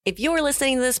If you're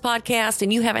listening to this podcast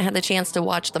and you haven't had the chance to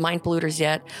watch The Mind Polluters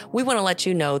yet, we want to let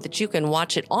you know that you can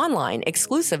watch it online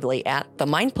exclusively at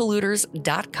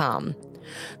themindpolluters.com.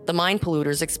 The Mind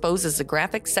Polluters exposes the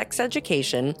graphic sex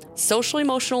education,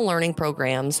 social-emotional learning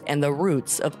programs, and the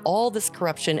roots of all this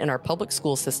corruption in our public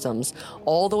school systems,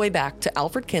 all the way back to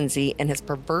Alfred Kinsey and his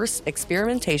perverse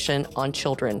experimentation on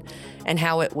children, and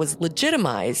how it was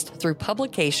legitimized through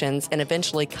publications and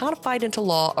eventually codified into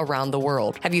law around the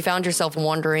world. Have you found yourself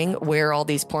wondering where all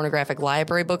these pornographic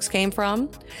library books came from?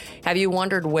 Have you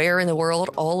wondered where in the world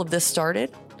all of this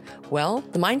started? Well,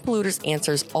 The Mind Polluters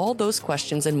answers all those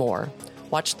questions and more.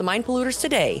 Watch The Mind Polluters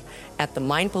today at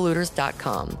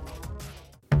themindpolluters.com.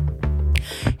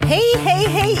 Hey,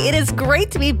 it is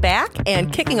great to be back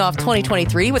and kicking off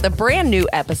 2023 with a brand new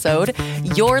episode.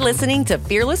 You're listening to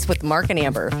Fearless with Mark and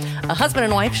Amber, a husband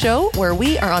and wife show where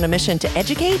we are on a mission to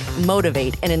educate,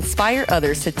 motivate, and inspire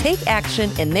others to take action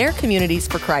in their communities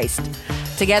for Christ.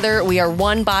 Together, we are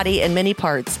one body and many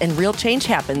parts, and real change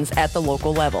happens at the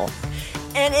local level.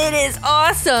 And it is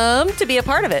awesome to be a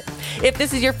part of it. If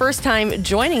this is your first time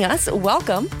joining us,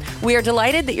 welcome. We are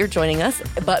delighted that you're joining us,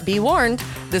 but be warned,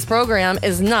 this program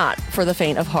is not for the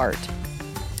faint of heart.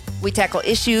 We tackle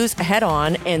issues head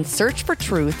on and search for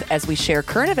truth as we share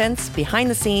current events, behind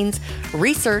the scenes,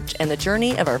 research, and the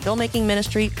journey of our filmmaking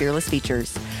ministry, Fearless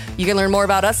Features. You can learn more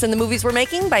about us and the movies we're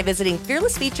making by visiting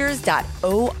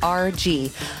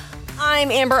fearlessfeatures.org.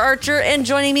 I'm Amber Archer, and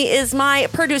joining me is my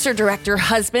producer-director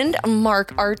husband,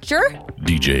 Mark Archer.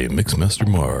 DJ Mixmaster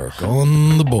Mark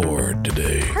on the board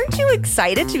today. Aren't you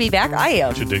excited to be back? I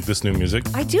am. Did you dig this new music?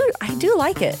 I do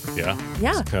like it. Yeah?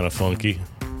 Yeah. It's kind of funky.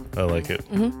 I like it.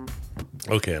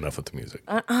 Mm-hmm. Okay, enough with the music.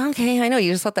 Okay, I know.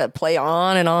 You just let that play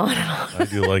on and on and on. I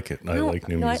do like it. I like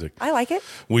new music. I like it.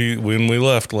 When we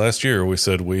left last year, we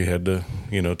said we had to,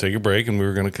 take a break, and we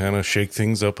were going to kind of shake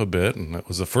things up a bit, and that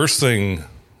was the first thing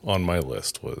on my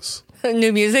list was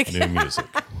new music. New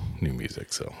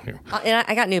music. So here. And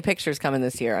I got new pictures coming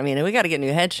this year. I mean, we got to get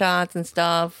new headshots and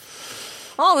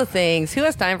stuff. All the things. Who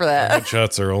has time for that?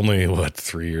 Headshots are only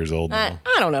 3 years old now.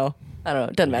 I don't know.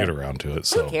 It doesn't matter. Get around to it.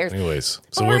 So, who cares? Anyways,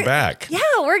 so we're back. Yeah,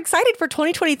 we're excited for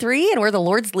 2023 and where the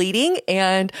Lord's leading.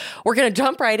 And we're going to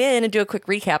jump right in and do a quick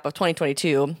recap of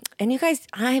 2022. And you guys,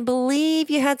 I believe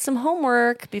you had some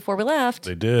homework before we left.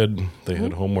 They did. They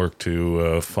had homework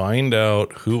to find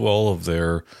out who all of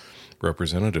their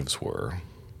representatives were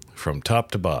from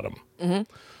top to bottom.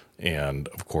 Mm-hmm. And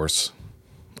of course,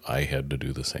 I had to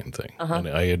do the same thing. And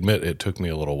I admit it took me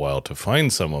a little while to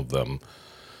find some of them.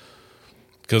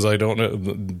 Because I don't know.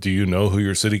 Do you know who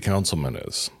your city councilman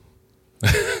is?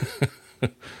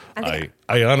 I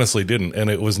honestly didn't. And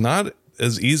it was not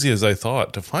as easy as I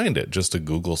thought to find it. Just a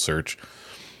Google search.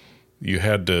 You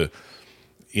had to,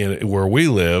 where we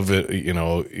live,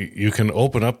 you can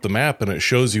open up the map and it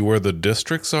shows you where the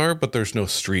districts are, but there's no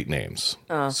street names.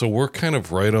 So we're kind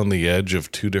of right on the edge of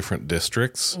two different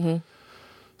districts. Mm-hmm.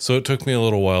 So it took me a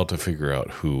little while to figure out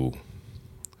who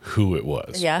it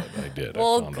was. Yeah. I did.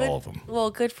 Well, I found all of them.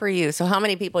 Well, good for you. So how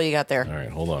many people you got there? All right,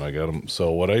 hold on. I got them. So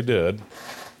what I did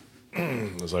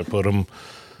is I put them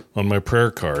on my prayer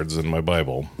cards in my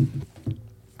Bible.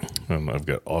 And I've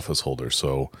got office holders.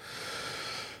 So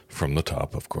from the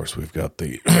top, of course, we've got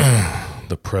the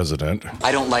president.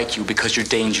 I don't like you because you're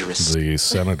dangerous. The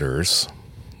senators.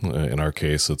 In our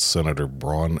case, it's Senator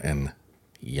Braun and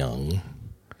Young.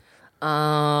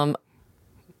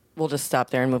 We'll just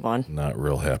stop there and move on. Not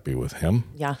real happy with him.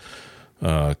 Yeah.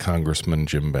 Congressman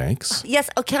Jim Banks. Yes.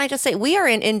 Oh, can I just say, we are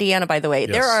in Indiana, by the way.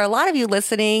 Yes. There are a lot of you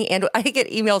listening, and I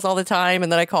get emails all the time,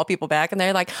 and then I call people back, and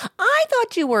they're like, I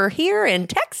thought you were here in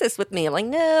Texas with me. I'm like,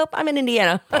 nope, I'm in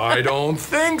Indiana. I don't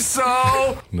think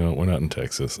so. No, we're not in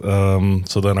Texas.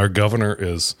 So then our governor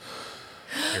is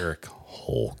Eric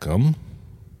Holcomb.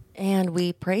 And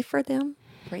we pray for them.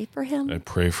 Pray for him. I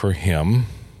pray for him.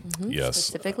 Mm-hmm. Yes.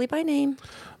 Specifically by name.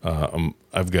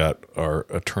 I've got our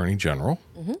Attorney General,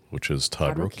 which is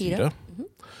Todd Rokita.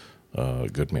 Mm-hmm.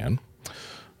 Good man.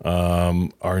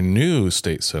 Our new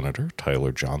state senator,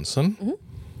 Tyler Johnson,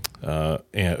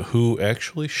 who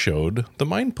actually showed The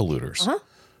Mind Polluters.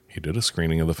 He did a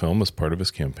screening of the film as part of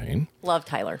his campaign. Love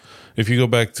Tyler. If you go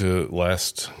back to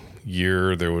last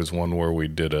year, there was one where we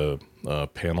did a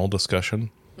panel discussion.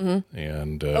 Mm-hmm.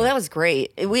 And that was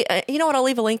great. We, you know what? I'll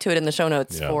leave a link to it in the show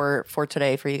notes for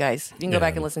today for you guys. You can go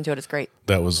back and listen to it. It's great.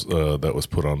 That was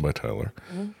put on by Tyler.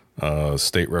 Mm-hmm.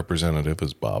 State representative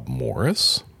is Bob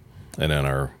Morris, and then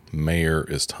our mayor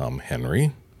is Tom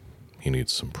Henry. He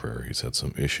needs some prayer. He's had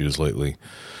some issues lately.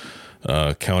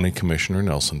 County Commissioner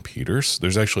Nelson Peters.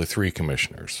 There's actually 3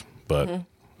 commissioners, but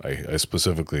I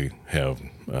specifically have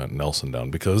Nelson down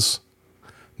because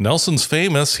Nelson's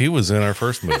famous. He was in our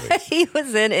first movie. He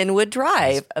was in Inwood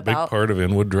Drive. Big part of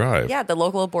Inwood Drive. Yeah, the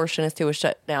local abortionist who was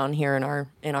shut down here in our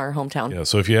hometown. Yeah,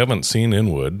 so if you haven't seen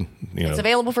Inwood, It's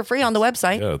available for free on the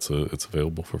website. Yeah, it's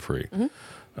available for free.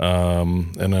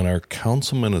 And then our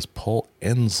councilman is Paul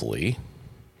Ensley,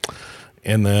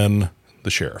 and then the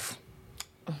sheriff,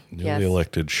 newly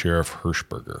elected Sheriff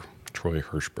Hirschberger. Troy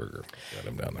Hirschberger. Got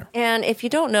him down there. And if you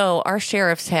don't know, our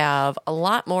sheriffs have a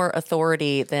lot more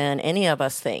authority than any of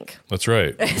us think. That's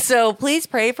right. So please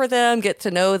pray for them, get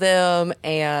to know them,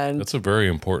 and That's a very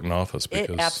important office.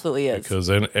 It absolutely is. Because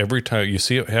then every time you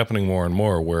see it happening more and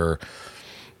more where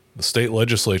the state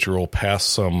legislature will pass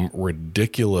some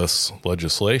ridiculous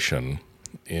legislation,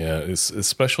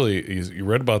 especially you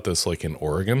read about this like in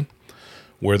Oregon,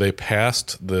 where they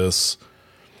passed this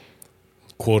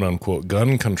quote-unquote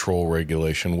gun control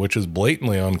regulation, which is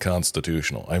blatantly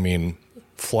unconstitutional. I mean,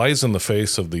 flies in the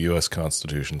face of the U.S.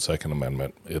 Constitution, Second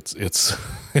Amendment. It's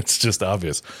just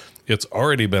obvious. It's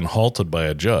already been halted by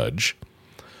a judge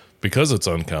because it's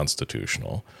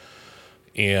unconstitutional.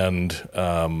 And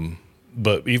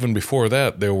but even before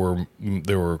that, there were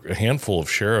a handful of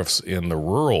sheriffs in the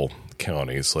rural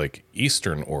counties, like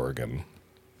Eastern Oregon,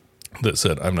 that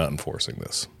said, "I'm not enforcing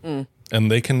this." And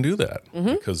they can do that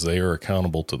because they are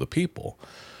accountable to the people.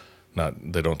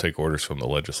 They don't take orders from the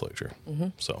legislature.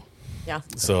 So, yeah.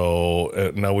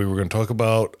 So now we were going to talk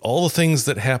about all the things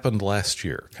that happened last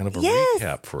year, kind of a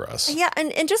recap for us. Yeah,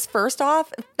 and just first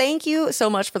off, thank you so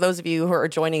much for those of you who are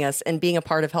joining us and being a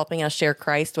part of helping us share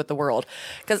Christ with the world.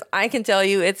 Because I can tell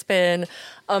you it's been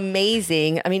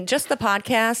amazing. I mean, just the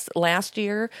podcast last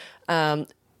year,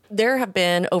 there have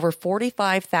been over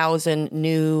 45,000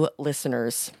 new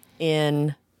listeners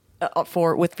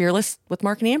with Fearless with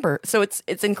Mark and Amber. So it's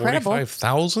incredible.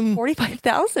 45,000?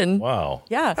 45,000. Wow.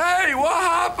 Yeah. Hey, what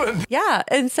happened? Yeah.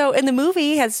 And so, and the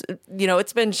movie has,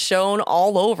 it's been shown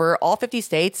all over. All 50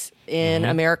 states in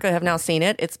America have now seen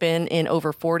it. It's been in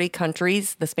over 40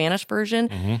 countries, the Spanish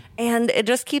version. And it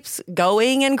just keeps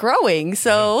going and growing.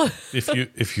 So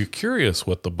if you're curious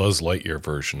what the Buzz Lightyear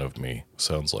version of me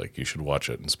sounds like, you should watch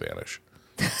it in Spanish.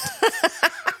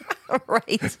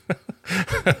 Right.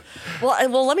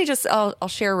 Well, let me just, I'll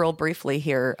share real briefly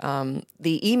here.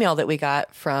 The email that we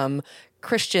got from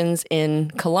Christians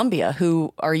in Colombia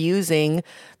who are using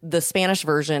the Spanish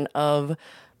version of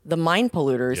the Mind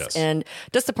Polluters. Yes. And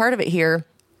just a part of it here,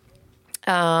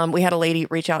 we had a lady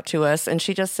reach out to us and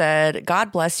she just said,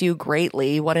 "God bless you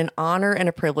greatly. What an honor and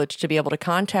a privilege to be able to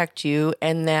contact you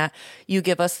and that you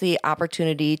give us the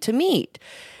opportunity to meet.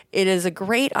 It is a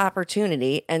great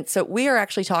opportunity." And so we are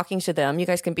actually talking to them. You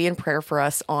guys can be in prayer for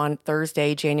us on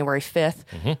Thursday, January 5th.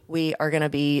 We are going to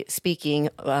be speaking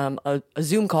a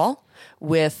Zoom call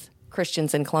with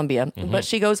Christians in Colombia. But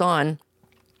she goes on,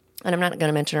 and I'm not going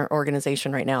to mention her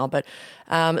organization right now, but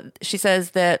she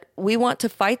says that we want to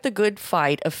fight the good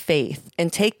fight of faith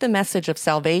and take the message of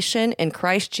salvation in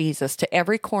Christ Jesus to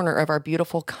every corner of our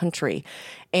beautiful country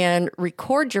and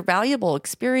record your valuable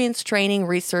experience, training,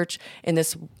 research in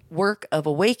this work of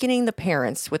awakening the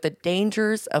parents with the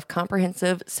dangers of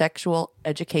comprehensive sexual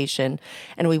education.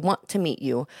 And we want to meet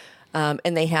you.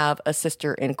 And they have a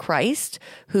sister in Christ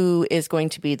who is going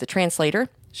to be the translator.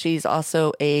 She's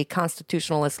also a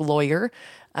constitutionalist lawyer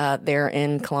there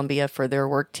in Colombia for their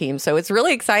work team. So it's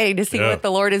really exciting to see what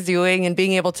the Lord is doing and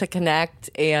being able to connect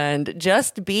and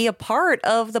just be a part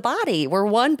of the body. We're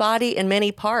one body in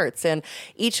many parts, and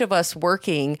each of us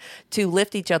working to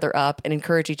lift each other up and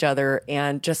encourage each other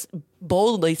and just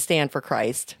boldly stand for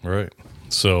Christ. Right.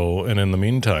 So, and in the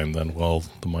meantime, then, while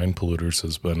the Mind Polluters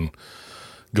has been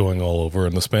going all over,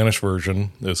 and the Spanish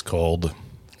version is called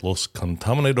Los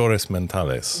Contaminadores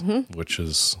Mentales, which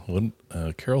is what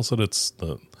Carol said, it's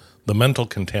the mental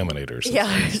contaminators.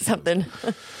 Yeah, something.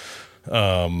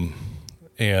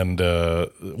 And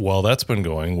while that's been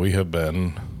going, we have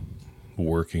been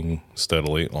working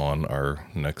steadily on our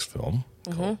next film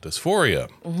called Dysphoria.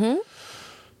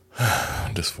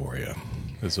 Dysphoria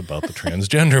is about the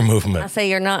transgender movement. I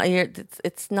say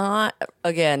it's not,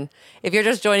 again, if you're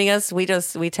just joining us,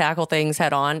 we tackle things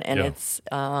head on, and it's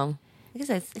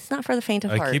not for the faint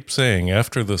of heart. I keep saying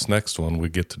after this next one, we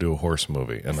get to do a horse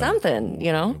movie. And something,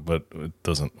 but it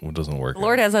doesn't work.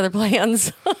 Lord has other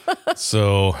plans.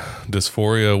 So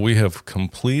Dysphoria, we have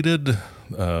completed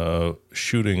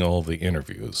shooting all the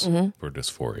interviews for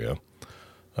Dysphoria.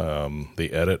 The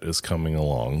edit is coming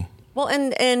along. Well,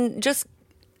 and just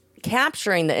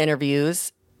capturing the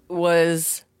interviews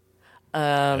was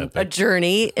a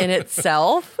journey in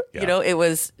itself. It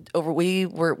was over. We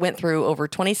went through over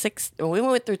 26. We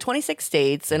went through 26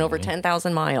 states and over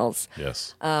 10,000 miles.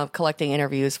 Yes, collecting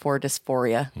interviews for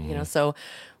Dysphoria. So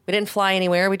We didn't fly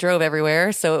anywhere. We drove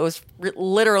everywhere. So it was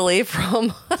literally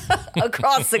from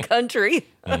across the country.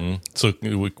 So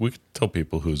we could tell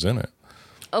people who's in it.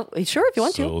 Oh, sure, if you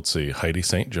want So to. let's see. Heidi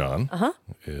St. John.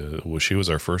 She was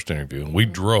our first interview. And we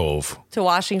drove To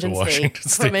Washington, State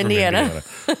from Indiana.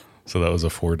 So that was a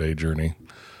 4-day journey.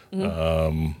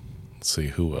 Let's see.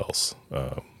 Who else?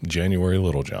 January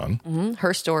Littlejohn.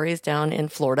 Her story is down in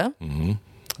Florida.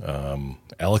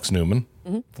 Alex Newman.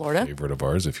 Florida. Favorite of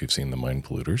ours if you've seen The Mind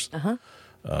Polluters.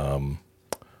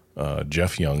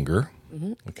 Jeff Younger.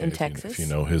 Okay, In Texas. If you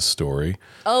know his story.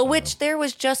 Oh, which there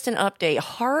was just an update.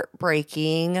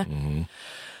 Heartbreaking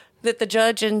that the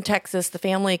judge in Texas, the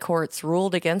family courts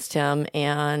ruled against him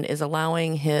and is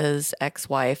allowing his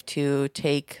ex-wife to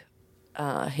take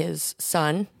his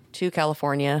son to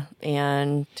California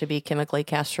and to be chemically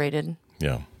castrated.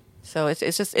 Yeah. So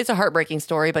it's a heartbreaking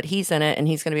story, but he's in it and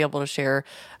he's going to be able to share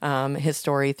his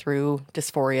story through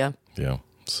Dysphoria. Yeah.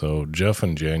 So Jeff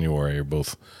and January are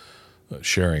both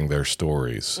sharing their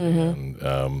stories. And,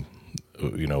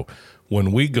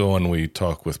 when we go and we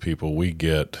talk with people, we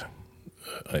get,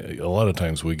 a lot of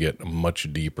times we get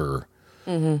much deeper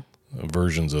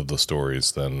versions of the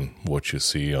stories than what you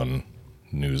see on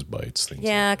news bites. Things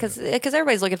Yeah, because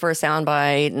everybody's looking for a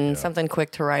soundbite and something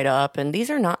quick to write up. And these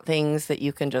are not things that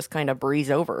you can just kind of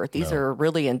breeze over. These are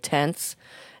really intense.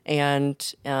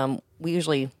 And we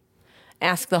usually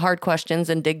ask the hard questions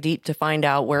and dig deep to find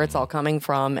out where it's all coming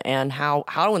from and how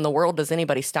in the world does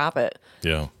anybody stop it?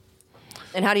 Yeah.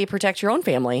 And how do you protect your own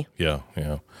family? Yeah.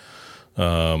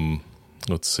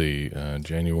 Let's see.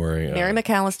 January. Mary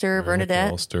McAllister,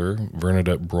 Bernadette.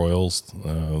 Bernadette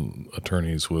Broyles,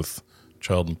 attorneys with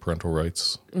Child and Parental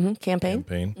Rights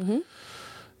campaign.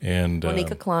 And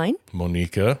Monica Klein.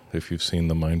 Monica, if you've seen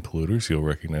The Mind Polluters, you'll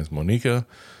recognize Monica.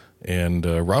 And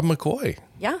Rob McCoy.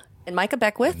 Yeah. And Micah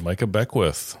Beckwith. Micah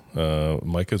Beckwith.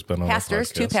 Micah's been on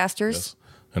Pastors, our podcast. 2 pastors. Yes.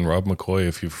 And Rob McCoy,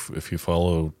 if you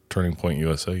follow Turning Point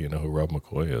USA, you know who Rob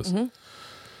McCoy is.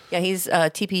 Yeah, he's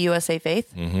TP USA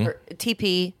Faith. Or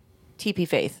TP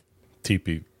Faith.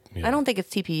 TP. Yeah, I don't think it's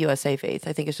TP USA Faith.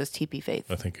 I think it's just TP Faith.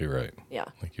 I think you're right. Yeah.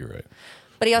 I think you're right.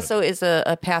 But he also is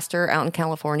a pastor out in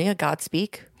California,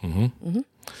 Godspeak.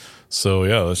 So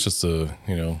yeah, that's just a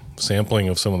sampling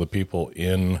of some of the people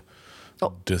in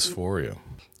Dysphoria.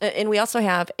 And we also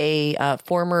have a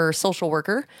former social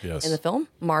worker Yes. in the film,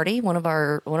 Marty, one of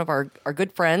our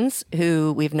good friends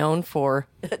who we've known for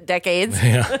decades.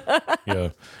 Yeah,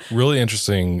 really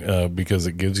interesting because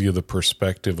it gives you the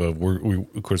perspective of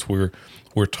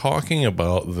we're talking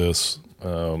about this. A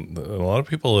lot of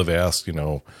people have asked,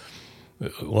 a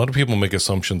lot of people make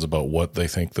assumptions about what they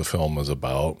think the film is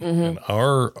about, and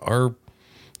our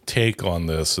take on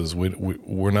this is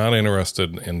we're not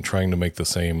interested in trying to make the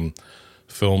same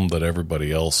film that everybody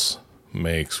else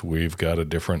makes. We've got a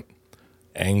different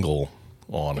angle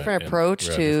on Different it. approach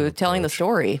to telling the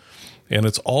story. And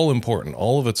it's all important.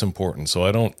 All of it's important. So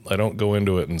I don't go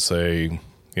into it and say,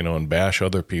 and bash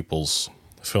other people's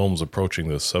films approaching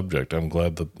this subject. I'm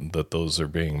glad that those are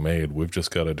being made. We've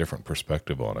just got a different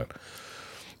perspective on it.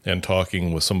 And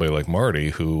talking with somebody like Marty,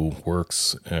 who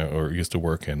works or used to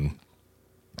work in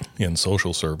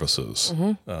social services,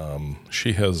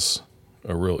 she has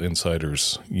a real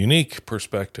insider's unique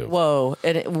perspective. Whoa.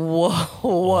 Whoa.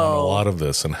 On a lot of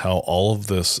this and how all of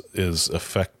this is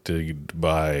affected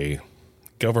by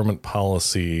government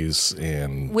policies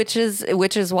and Which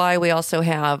is why we also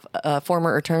have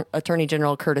former Attorney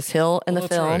General Curtis Hill in the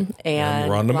film right.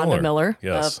 and Rhonda Miller.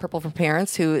 of Purple for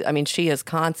Parents, who, she is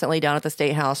constantly down at the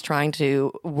State House trying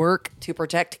to work to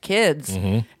protect kids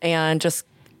and just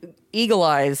eagle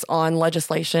eyes on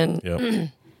legislation. Yep.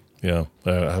 Yeah.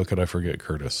 How could I forget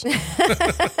Curtis?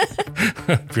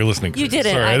 If you're listening, Curtis. You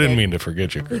didn't. Sorry, I didn't did. mean to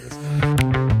forget you, Curtis.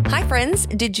 Hi, friends.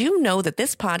 Did you know that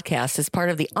this podcast is part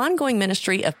of the ongoing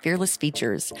ministry of Fearless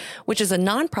Features, which is a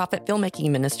nonprofit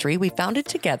filmmaking ministry we founded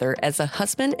together as a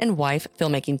husband and wife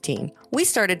filmmaking team? We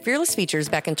started Fearless Features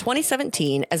back in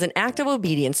 2017 as an act of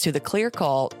obedience to the clear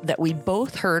call that we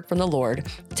both heard from the Lord,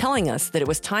 telling us that it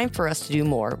was time for us to do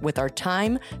more with our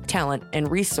time, talent, and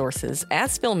resources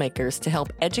as filmmakers to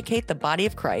help educate the body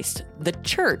of Christ, the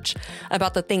church,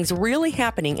 about the things really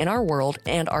happening in our world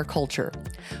and our culture.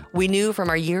 We knew from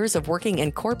our years of working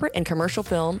in corporate and commercial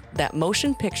film that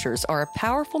motion pictures are a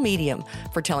powerful medium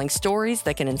for telling stories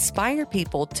that can inspire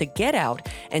people to get out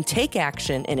and take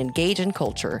action and engage in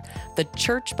culture, the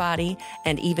church body,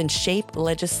 and even shape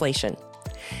legislation.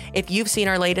 If you've seen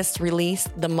our latest release,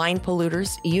 The Mind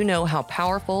Polluters, you know how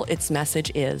powerful its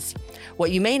message is.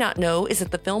 What you may not know is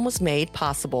that the film was made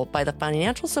possible by the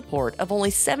financial support of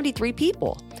only 73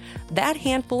 people. That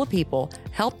handful of people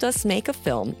helped us make a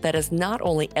film that has not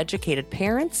only educated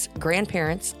parents,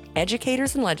 grandparents,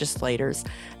 educators, and legislators,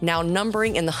 now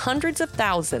numbering in the hundreds of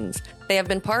thousands. They have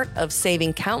been part of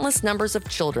saving countless numbers of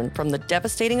children from the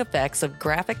devastating effects of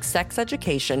graphic sex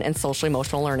education and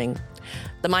social-emotional learning.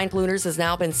 The Mind Polluters has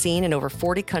now been seen in over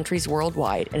 40 countries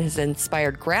worldwide and has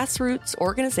inspired grassroots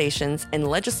organizations and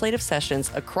legislative sessions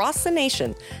across the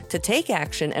nation to take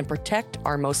action and protect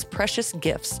our most precious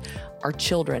gifts, our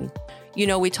children. You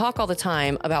know, we talk all the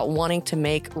time about wanting to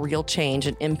make real change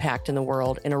and impact in the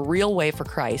world in a real way for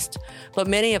Christ, but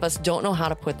many of us don't know how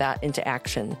to put that into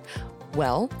action.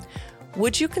 Well,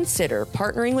 would you consider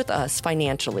partnering with us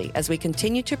financially as we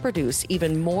continue to produce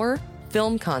even more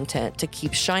film content to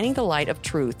keep shining the light of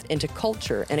truth into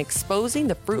culture and exposing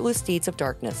the fruitless deeds of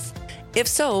darkness? If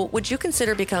so, would you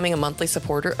consider becoming a monthly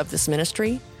supporter of this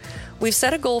ministry? We've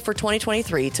set a goal for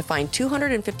 2023 to find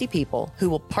 250 people who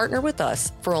will partner with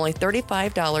us for only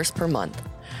 $35 per month.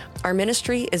 Our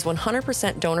ministry is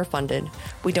 100% donor funded.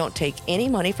 We don't take any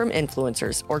money from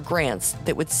influencers or grants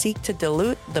that would seek to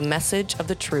dilute the message of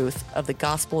the truth of the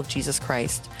gospel of Jesus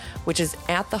Christ, which is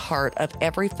at the heart of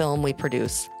every film we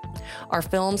produce. Our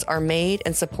films are made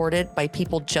and supported by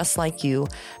people just like you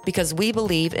because we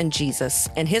believe in Jesus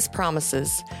and his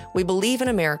promises. We believe in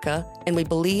America, and we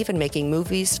believe in making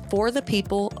movies for the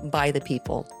people, by the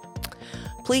people.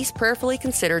 Please prayerfully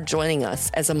consider joining us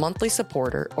as a monthly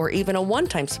supporter or even a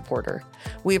one-time supporter.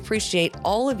 We appreciate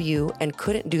all of you and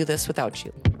couldn't do this without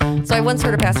you. So I once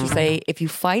heard a pastor say, if you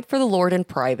fight for the Lord in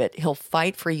private, he'll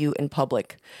fight for you in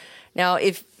public. Now,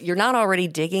 if you're not already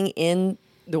digging in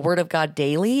the Word of God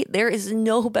daily, there is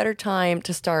no better time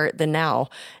to start than now.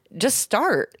 Just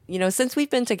start. You know, since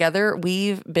we've been together,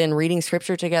 we've been reading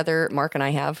scripture together, Mark and I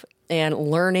have, and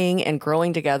learning and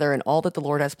growing together in all that the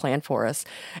Lord has planned for us.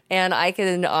 And I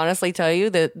can honestly tell you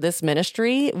that this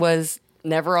ministry was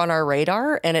never on our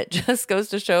radar, and it just goes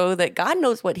to show that God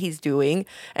knows what he's doing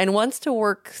and wants to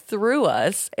work through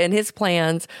us, and his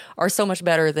plans are so much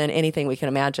better than anything we can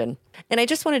imagine. And I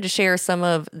just wanted to share some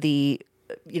of the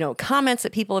comments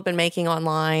that people have been making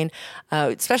online,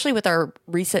 especially with our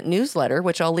recent newsletter,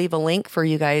 which I'll leave a link for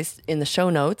you guys in the show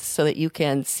notes so that you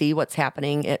can see what's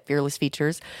happening at Fearless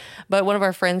Features. But one of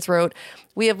our friends wrote,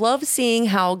 "We have loved seeing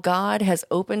how God has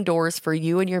opened doors for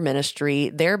you and your ministry,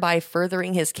 thereby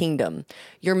furthering his kingdom.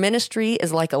 Your ministry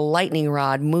is like a lightning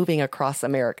rod moving across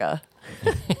America."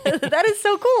 That is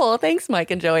so cool. Thanks,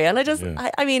 Mike and Joanne.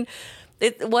 I mean,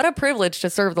 what a privilege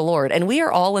to serve the Lord. And we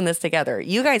are all in this together.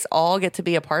 You guys all get to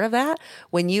be a part of that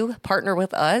when you partner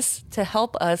with us to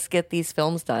help us get these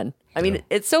films done. I mean,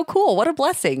 It's so cool. What a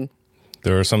blessing.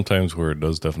 There are some times where it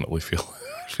does definitely feel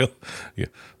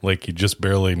like you just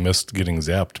barely missed getting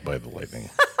zapped by the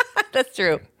lightning. That's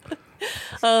true.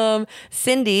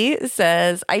 Cindy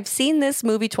says, I've seen this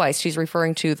movie twice. She's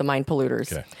referring to The Mind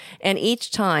Polluters. Okay. And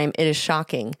each time it is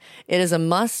shocking. It is a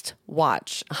must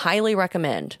watch. Highly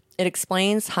recommend. It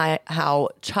explains how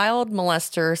child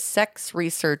molester, sex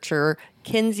researcher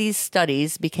Kinsey's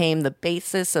studies became the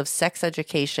basis of sex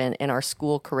education in our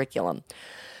school curriculum.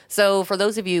 So for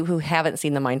those of you who haven't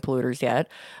seen The Mind Polluters yet,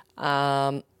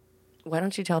 why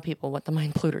don't you tell people what The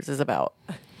Mind Polluters is about?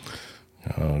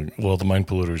 Well, The Mind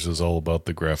Polluters is all about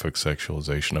the graphic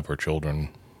sexualization of our children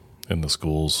in the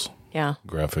schools. Yeah.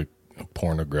 Graphic,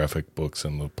 pornographic books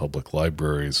in the public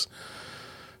libraries.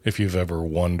 If you've ever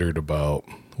wondered about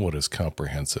what is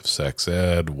comprehensive sex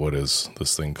ed, what is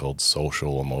this thing called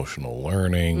social emotional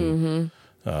learning,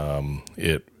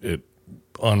 it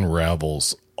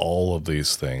unravels all of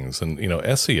these things. And,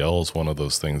 SEL is one of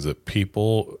those things that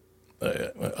people,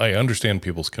 I understand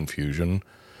people's confusion.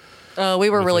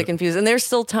 We were really confused. And there's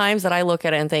still times that I look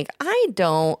at it and think, I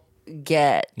don't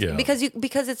get. Yeah. Because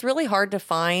it's really hard to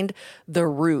find the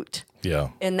root. Yeah.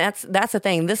 And that's the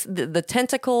thing. The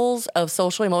tentacles of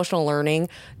social emotional learning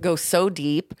go so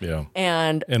deep. Yeah.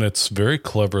 And it's very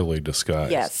cleverly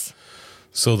disguised. Yes.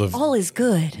 So all is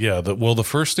good. Yeah. The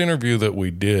first interview that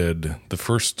we did, the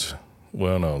first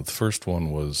one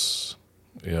was,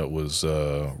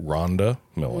 Rhonda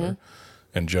Miller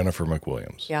and Jennifer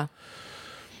McWilliams. Yeah.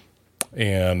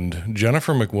 And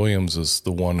Jennifer McWilliams is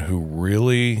the one who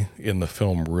really, in the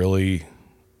film, really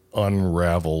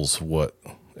unravels what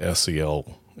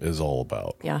SEL is all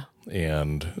about. Yeah.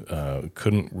 And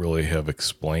couldn't really have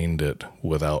explained it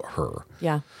without her.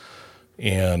 Yeah.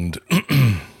 And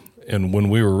and when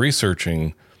we were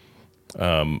researching,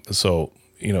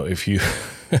 if you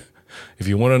if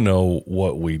you want to know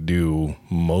what we do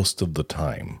most of the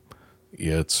time,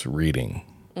 it's reading.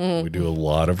 We do a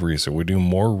lot of research. We do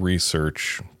more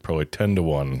research, probably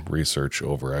 10-to-1 research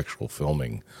over actual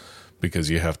filming,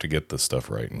 because you have to get this stuff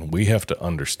right. And we have to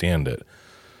understand it.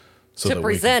 So to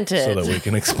present it. So that we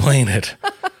can explain it.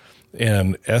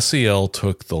 And SEL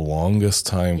took the longest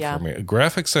time for me.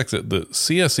 Graphics, the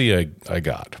CSE I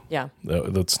got. Yeah.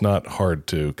 That's not hard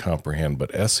to comprehend,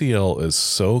 but SEL is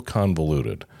so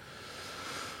convoluted.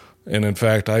 And in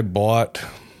fact, I bought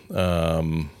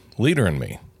Leader in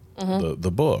Me,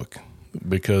 the book,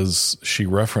 because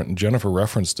Jennifer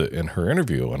referenced it in her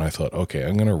interview, and I thought, okay,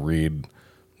 I'm going to read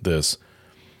this.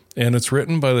 And it's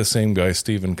written by the same guy,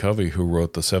 Stephen Covey, who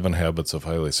wrote The 7 Habits of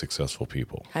Highly Successful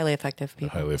People. Highly effective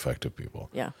people. Highly effective people.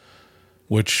 Yeah.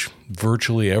 Which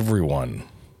virtually everyone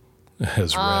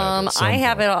has read. I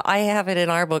have it in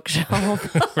our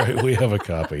bookshelf. Right, we have a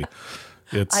copy.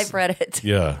 I've read it.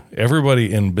 Yeah,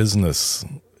 everybody in business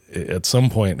at some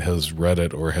point has read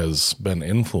it or has been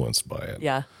influenced by it.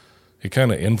 Yeah. It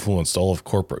kind of influenced all of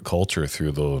corporate culture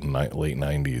through the late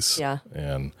 90s. Yeah.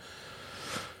 And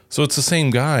so it's the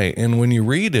same guy. And when you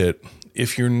read it,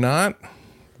 if you're not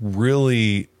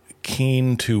really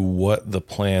keen to what the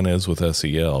plan is with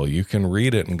SEL, you can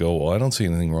read it and go, well, I don't see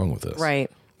anything wrong with this. Right.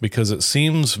 Because it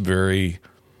seems very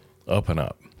up and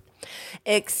up.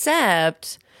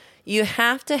 Except you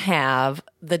have to have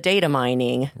the data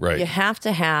mining. Right. You have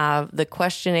to have the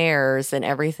questionnaires and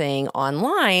everything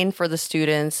online for the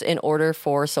students in order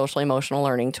for social emotional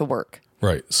learning to work.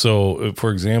 Right. So,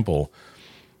 for example,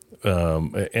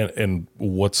 and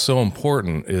what's so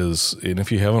important is, and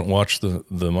if you haven't watched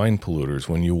the Mind Polluters,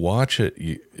 when you watch it,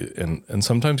 and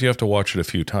sometimes you have to watch it a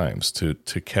few times to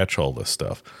catch all this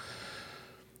stuff.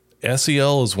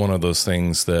 SEL is one of those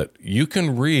things that you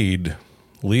can read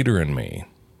Leader in Me.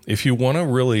 If you want to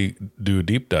really do a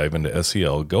deep dive into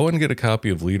SEL, go and get a copy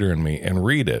of Leader in Me and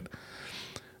read it.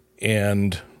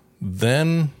 And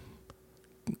then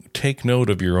take note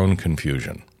of your own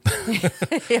confusion.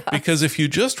 Because if you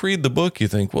just read the book, you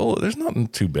think, well, there's nothing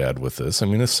too bad with this. I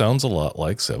mean, it sounds a lot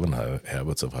like 7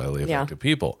 Habits of Highly Effective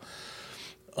People.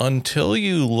 Until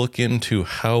you look into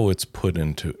how it's put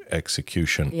into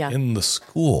execution in the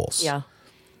schools,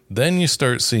 then you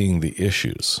start seeing the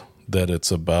issues, that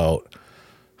it's about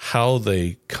how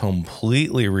they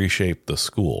completely reshape the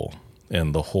school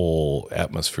and the whole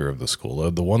atmosphere of the school.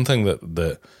 The one thing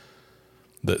that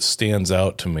stands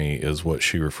out to me is what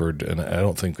she referred to, and I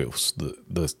don't think it was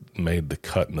the made the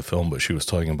cut in the film, but she was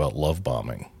talking about love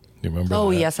bombing. You remember? Oh,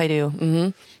 that? yes, I do.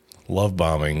 Mm-hmm. Love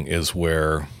bombing is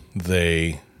where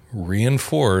they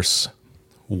reinforce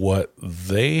what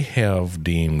they have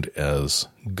deemed as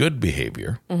good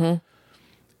behavior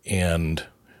and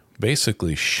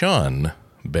basically shun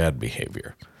bad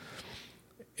behavior.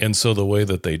 And so the way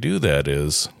that they do that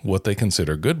is what they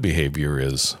consider good behavior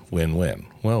is win-win.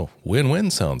 Well,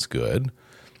 win-win sounds good,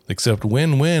 except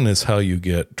win-win is how you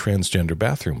get transgender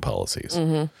bathroom policies.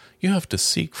 You have to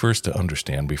seek first to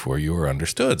understand before you are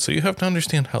understood. So you have to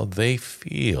understand how they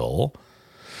feel.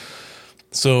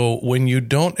 So when you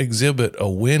don't exhibit a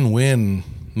win-win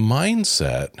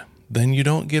mindset, then you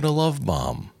don't get a love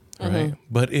bomb, right?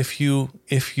 But if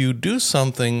you do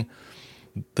something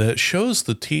that shows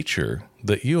the teacher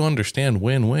that you understand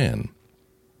win-win,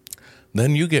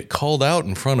 then you get called out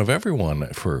in front of everyone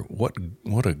for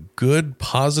what a good,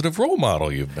 positive role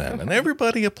model you've been. And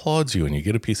everybody applauds you and you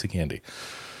get a piece of candy.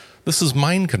 This is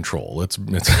mind control.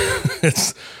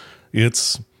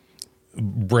 It's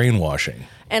brainwashing.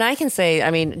 And I can say,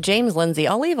 I mean, James Lindsay,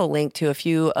 I'll leave a link to a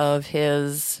few of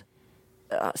his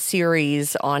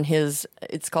series on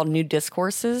it's called New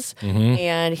Discourses.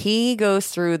 And he goes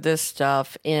through this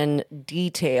stuff in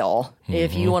detail.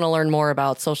 If you want to learn more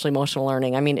about social emotional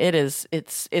learning, I mean, it's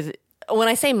when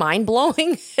I say mind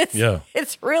blowing, it's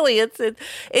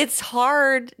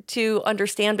hard to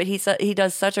understand, but he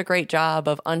does such a great job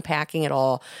of unpacking it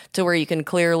all to where you can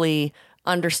clearly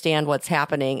understand what's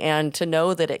happening, and to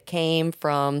know that it came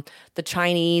from the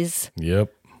Chinese.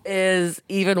 Is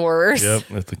even worse.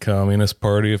 At the Communist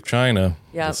Party of China.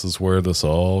 This is where this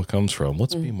all comes from.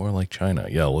 Let's be more like China.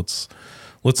 Let's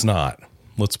not.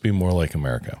 Let's be more like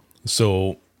America.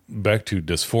 So back to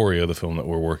Dysphoria, the film that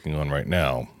we're working on right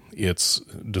now.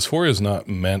 Dysphoria is not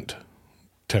meant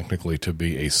technically to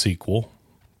be a sequel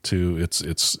to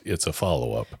it's a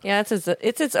follow-up. It's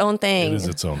its own thing. It is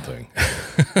its own thing.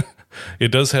 It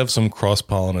does have some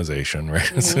cross-pollination,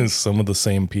 right? It's some of the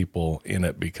same people in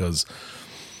it, because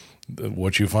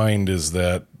what you find is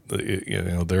that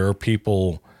there are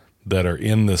people that are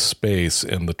in this space,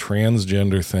 and the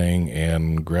transgender thing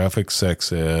and graphic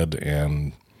sex ed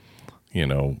and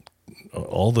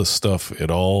all this stuff,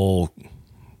 they're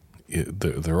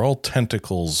all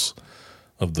tentacles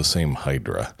of the same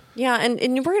hydra. Yeah, and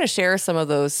we're going to share some of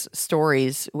those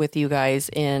stories with you guys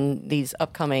in these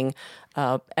upcoming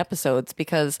episodes,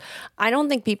 because I don't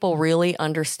think people really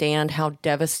understand how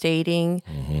devastating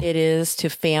it is to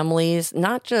families,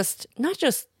 not just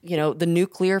the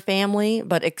nuclear family,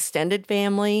 but extended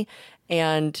family,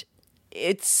 and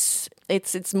it's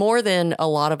more than a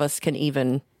lot of us can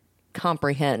even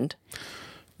comprehend.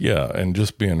 Yeah, and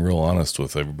just being real honest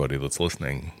with everybody that's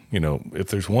listening, if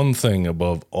there's one thing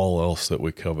above all else that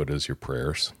we covet is your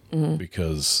prayers,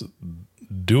 because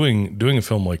doing a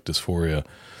film like Dysphoria,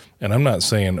 and I'm not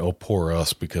saying, oh, poor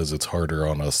us, because it's harder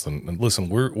on us than, listen,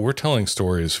 we're telling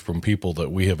stories from people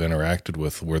that we have interacted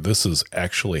with where this is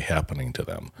actually happening to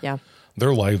them. Yeah.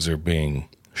 Their lives are being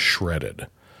shredded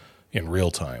in real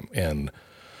time, and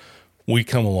we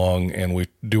come along and we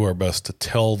do our best to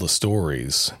tell the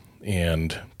stories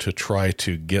and to try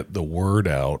to get the word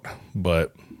out.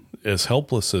 But as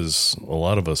helpless as a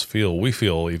lot of us feel, we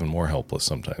feel even more helpless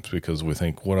sometimes, because we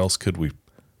think, what else could we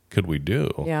do?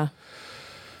 Yeah.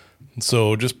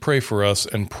 So just pray for us,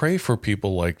 and pray for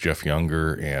people like Jeff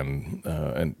Younger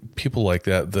and people like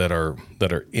that are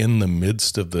in the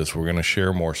midst of this. We're going to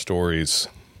share more stories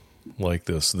like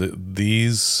this.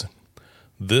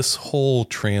 This whole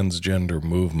transgender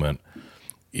movement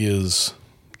is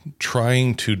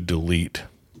trying to delete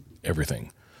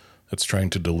everything. It's trying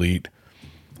to delete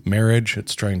marriage.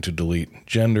 It's trying to delete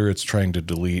gender. It's trying to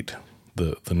delete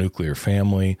the nuclear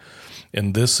family.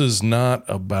 And this is not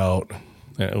about,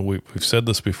 we've said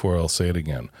this before, I'll say it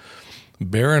again.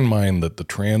 Bear in mind that the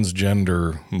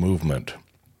transgender movement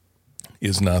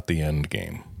is not the end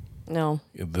game. No.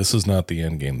 This is not the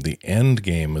end game. The end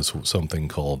game is something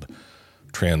called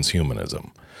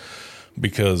transhumanism.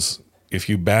 Because if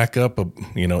you back up,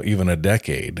 even a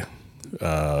decade,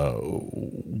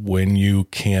 when you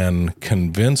can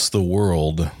convince the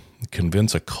world,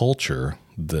 convince a culture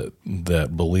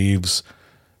that believes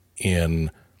in,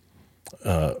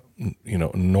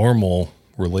 normal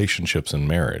relationships in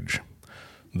marriage,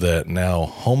 that now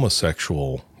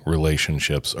homosexual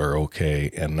relationships are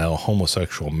okay, and now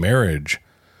homosexual marriage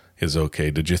is okay.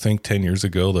 Did you think 10 years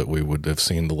ago that we would have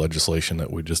seen the legislation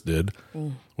that we just did,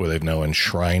 where they've now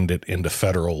enshrined it into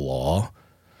federal law?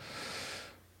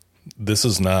 This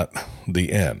is not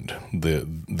the end.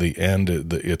 The end.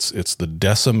 It's the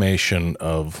decimation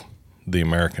of the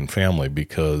American family,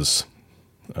 because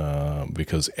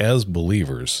as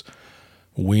believers,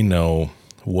 we know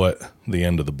what the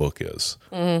end of the book is.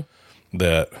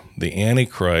 That the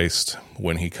Antichrist,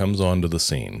 when he comes onto the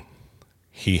scene,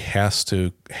 he has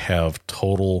to have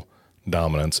total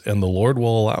dominance, and the Lord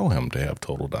will allow him to have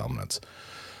total dominance.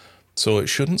 So it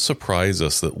shouldn't surprise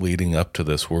us that leading up to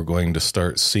this, we're going to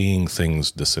start seeing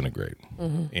things disintegrate.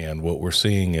 And what we're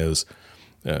seeing is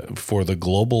for the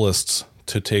globalists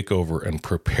to take over and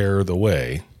prepare the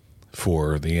way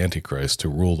for the Antichrist to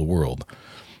rule the world,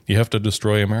 you have to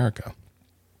destroy America.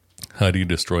 How do you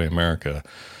destroy America?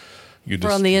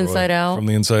 From the inside out? From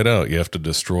the inside out. You have to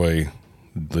destroy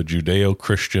the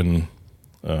Judeo-Christian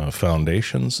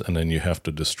foundations, and then you have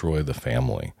to destroy the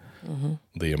family.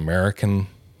 The American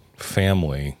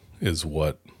family is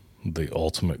what the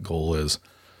ultimate goal is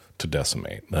to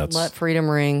decimate. Let freedom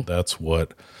ring. That's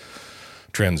what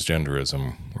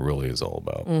transgenderism really is all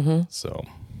about. So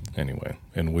anyway,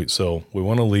 and we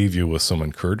want to leave you with some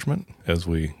encouragement as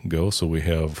we go. So we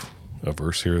have a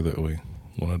verse here that we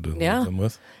wanted to leave them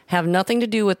with. Have nothing to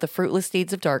do with the fruitless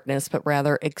deeds of darkness, but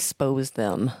rather expose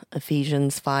them.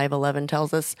 Ephesians 5:11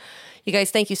 tells us. You guys,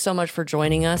 thank you so much for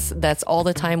joining us. That's all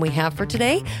the time we have for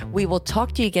today. We will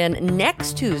talk to you again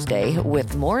next Tuesday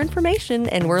with more information,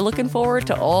 and we're looking forward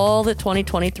to all that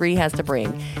 2023 has to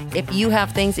bring. If you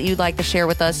have things that you'd like to share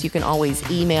with us, you can always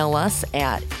email us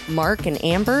at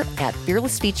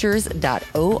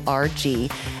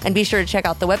markandamber@fearlessfeatures.org. And be sure to check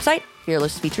out the website,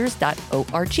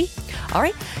 fearlessfeatures.org. All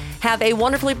right. Have a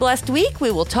wonderfully blessed week.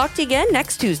 We will talk to you again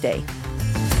next Tuesday.